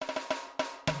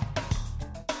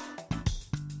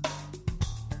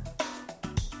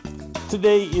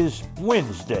Today is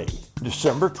Wednesday,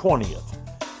 December 20th,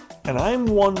 and I'm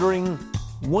wondering,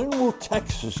 when will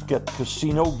Texas get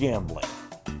casino gambling?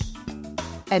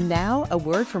 And now, a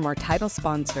word from our title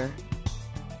sponsor.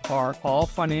 Are all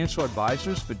financial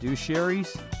advisors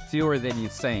fiduciaries? Fewer than you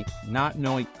think. Not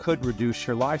knowing could reduce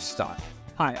your lifestyle.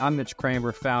 Hi, I'm Mitch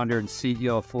Kramer, founder and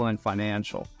CEO of Fluent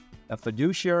Financial. A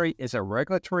fiduciary is a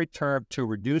regulatory term to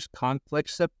reduce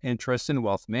conflicts of interest in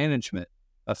wealth management.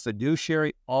 A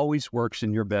fiduciary always works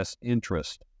in your best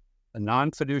interest. A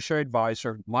non-fiduciary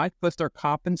advisor might put their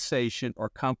compensation or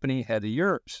company ahead of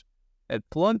yours. At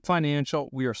Fluent Financial,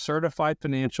 we are certified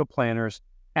financial planners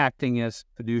acting as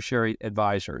fiduciary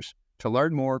advisors. To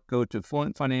learn more, go to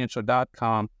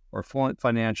fluentfinancial.com or Fluent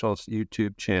Financial's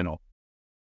YouTube channel.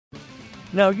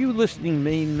 Now, you listening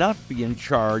may not be in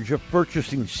charge of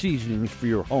purchasing seasonings for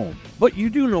your home, but you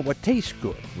do know what tastes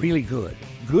good, really good.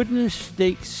 Goodness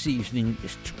Steak Seasoning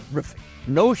is terrific.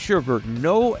 No sugar,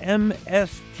 no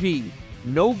MSG,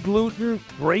 no gluten,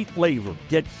 great flavor.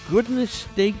 Get Goodness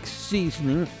Steak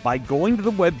Seasoning by going to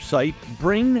the website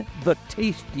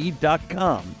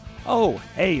bringthetasty.com. Oh,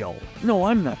 hail. No,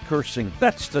 I'm not cursing.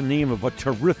 That's the name of a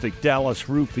terrific Dallas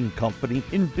roofing company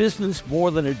in business more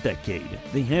than a decade.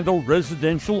 They handle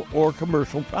residential or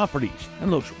commercial properties.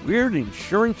 And those weird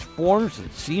insurance forms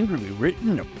that seem to be written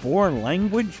in a foreign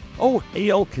language, oh,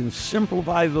 hail can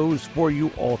simplify those for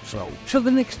you also. So the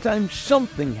next time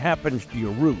something happens to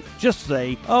your roof, just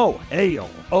say, oh, hail.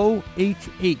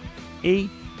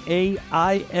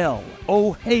 O-H-8-A-I-L.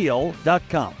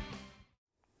 ohail.com.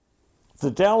 The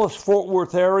Dallas-Fort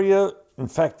Worth area, in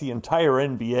fact the entire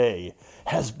NBA,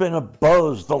 has been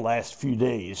abuzz the last few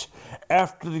days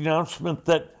after the announcement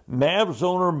that Mavs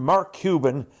owner Mark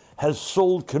Cuban has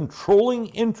sold controlling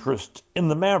interest in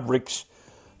the Mavericks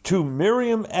to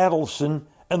Miriam Adelson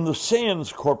and the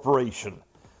Sands Corporation.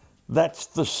 That's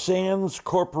the Sands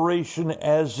Corporation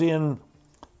as in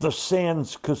the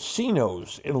Sands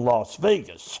Casinos in Las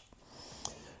Vegas.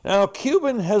 Now,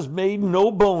 Cuban has made no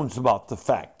bones about the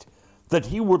fact that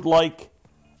he would like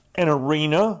an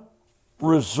arena,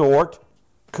 resort,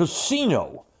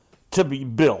 casino to be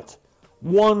built.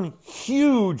 One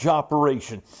huge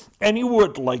operation. And he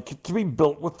would like it to be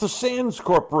built with the Sands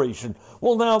Corporation.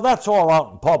 Well, now that's all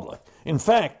out in public. In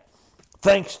fact,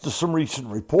 thanks to some recent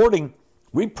reporting,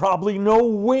 we probably know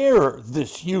where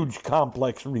this huge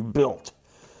complex will be built,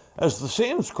 as the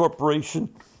Sands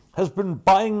Corporation has been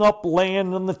buying up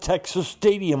land in the Texas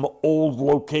Stadium old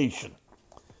location.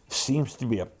 Seems to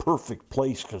be a perfect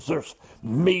place because there's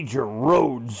major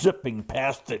roads zipping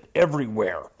past it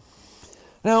everywhere.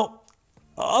 Now,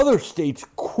 other states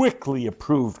quickly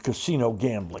approved casino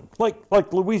gambling,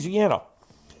 like Louisiana.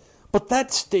 But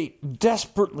that state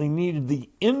desperately needed the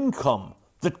income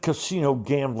that casino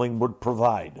gambling would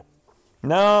provide.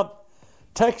 Now,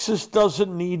 Texas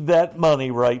doesn't need that money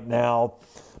right now.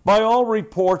 By all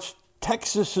reports,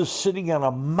 Texas is sitting on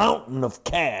a mountain of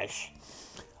cash.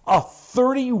 A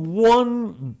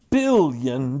 $31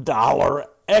 billion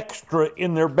extra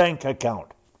in their bank account.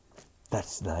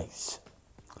 That's nice.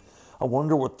 I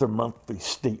wonder what their monthly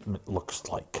statement looks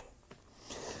like.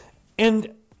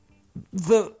 And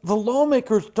the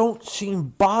lawmakers don't seem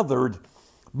bothered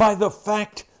by the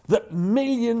fact that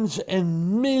millions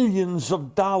and millions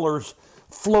of dollars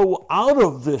flow out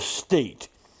of this state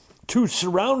to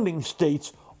surrounding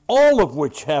states, all of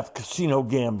which have casino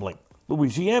gambling.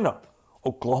 Louisiana,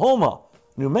 Oklahoma,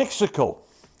 New Mexico,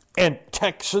 and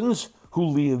Texans who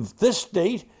leave this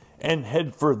state and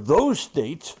head for those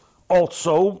states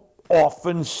also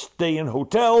often stay in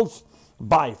hotels,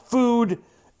 buy food,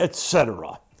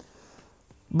 etc.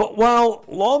 But while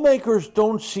lawmakers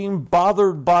don't seem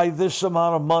bothered by this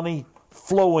amount of money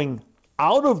flowing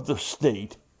out of the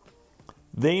state,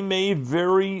 they may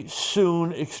very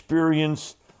soon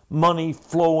experience money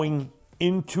flowing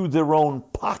into their own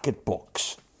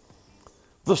pocketbooks.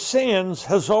 The Sands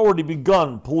has already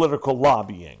begun political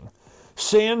lobbying.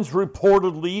 Sands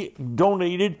reportedly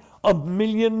donated $1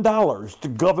 million to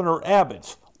Governor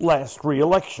Abbott's last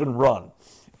re-election run.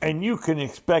 And you can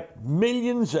expect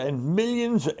millions and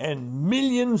millions and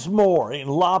millions more in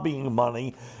lobbying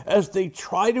money as they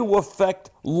try to affect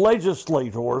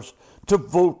legislators to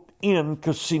vote in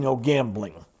casino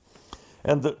gambling.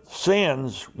 And the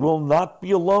Sands will not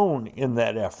be alone in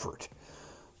that effort.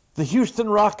 The Houston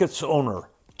Rockets owner,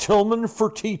 Tillman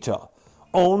Fertitta,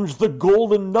 owns the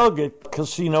Golden Nugget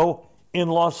Casino in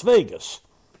Las Vegas,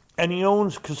 and he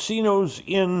owns casinos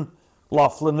in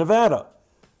Laughlin, Nevada,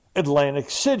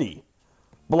 Atlantic City,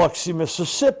 Biloxi,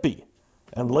 Mississippi,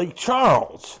 and Lake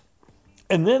Charles.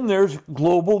 And then there's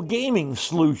Global Gaming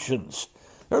Solutions.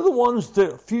 They're the ones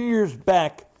that a few years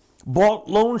back bought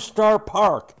Lone Star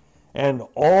Park and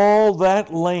all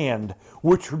that land,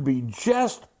 which would be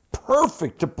just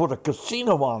perfect to put a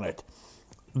casino on it.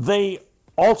 They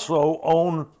also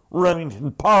own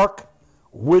Remington Park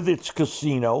with its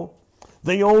casino.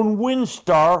 They own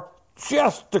WinStar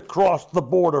just across the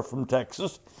border from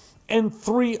Texas, and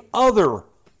 3 other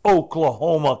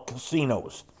Oklahoma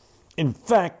casinos. In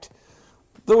fact,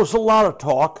 there was a lot of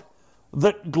talk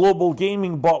that Global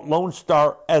Gaming bought Lone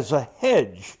Star as a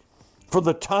hedge for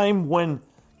the time when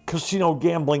casino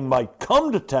gambling might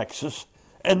come to Texas,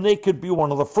 and they could be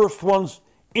one of the first ones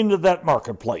into that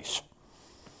marketplace.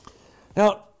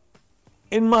 Now,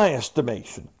 in my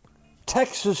estimation,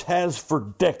 Texas has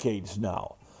for decades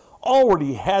now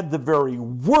already had the very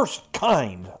worst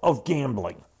kind of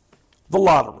gambling, the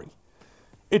lottery.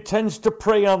 It tends to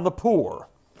prey on the poor,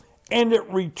 and it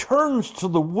returns to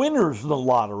the winners of the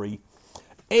lottery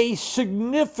a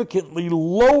significantly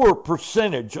lower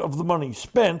percentage of the money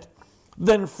spent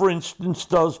than, for instance,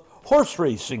 does horse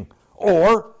racing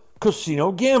or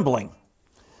casino gambling.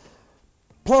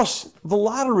 Plus, the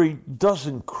lottery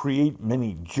doesn't create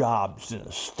many jobs in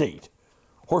a state.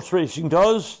 Horse racing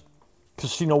does,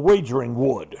 casino wagering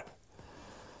would.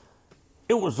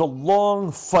 It was a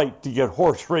long fight to get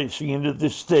horse racing into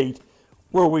this state,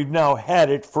 where we've now had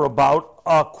it for about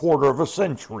a quarter of a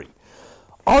century.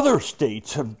 Other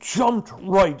states have jumped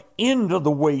right into the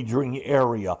wagering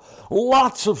area.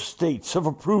 Lots of states have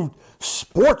approved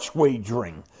sports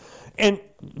wagering. And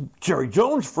Jerry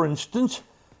Jones, for instance,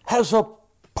 has a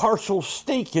partial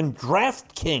stake in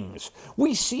DraftKings.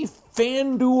 We see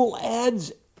FanDuel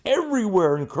ads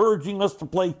everywhere encouraging us to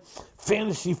play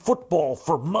fantasy football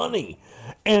for money.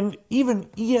 And even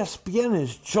ESPN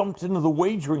has jumped into the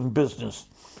wagering business.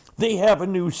 They have a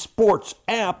new sports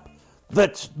app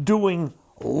that's doing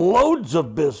loads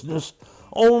of business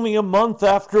only a month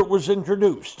after it was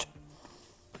introduced.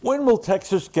 When will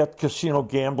Texas get casino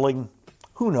gambling?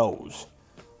 Who knows?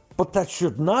 But that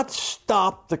should not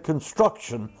stop the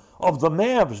construction of the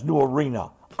Mavs' new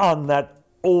arena on that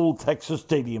old Texas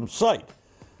Stadium site.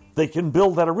 They can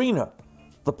build that arena,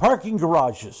 the parking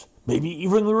garages, maybe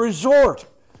even the resort,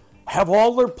 have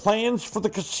all their plans for the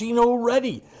casino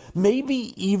ready,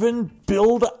 maybe even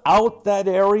build out that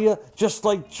area just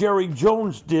like Jerry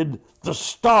Jones did the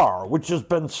Star, which has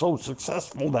been so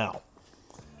successful now.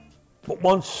 But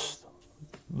once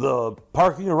the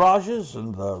parking garages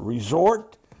and the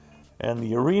resort and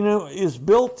the arena is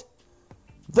built,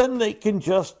 then they can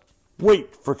just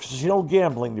wait for casino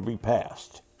gambling to be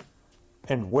passed.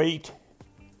 And wait,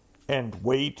 and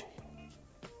wait,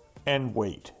 and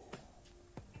wait.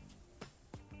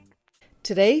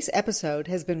 Today's episode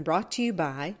has been brought to you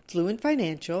by Fluent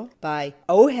Financial, by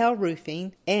Oh Hell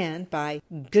Roofing, and by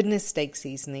Goodness Steak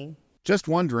Seasoning. Just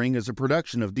Wondering is a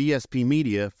production of DSP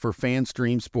Media for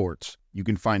FanStream Sports. You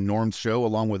can find Norm's show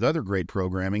along with other great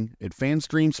programming at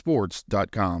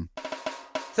fanstreamsports.com.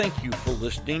 Thank you for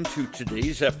listening to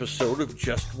today's episode of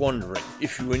Just Wondering.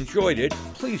 If you enjoyed it,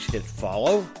 please hit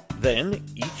follow. Then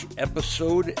each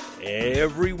episode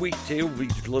every weekday will be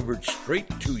delivered straight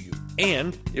to you.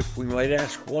 And if we might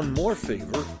ask one more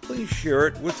favor, please share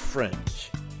it with friends.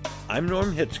 I'm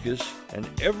Norm Hitzges, and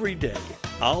every day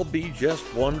I'll be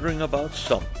just wondering about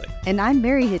something. And I'm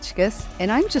Mary Hitchkus,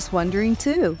 and I'm just wondering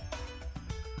too.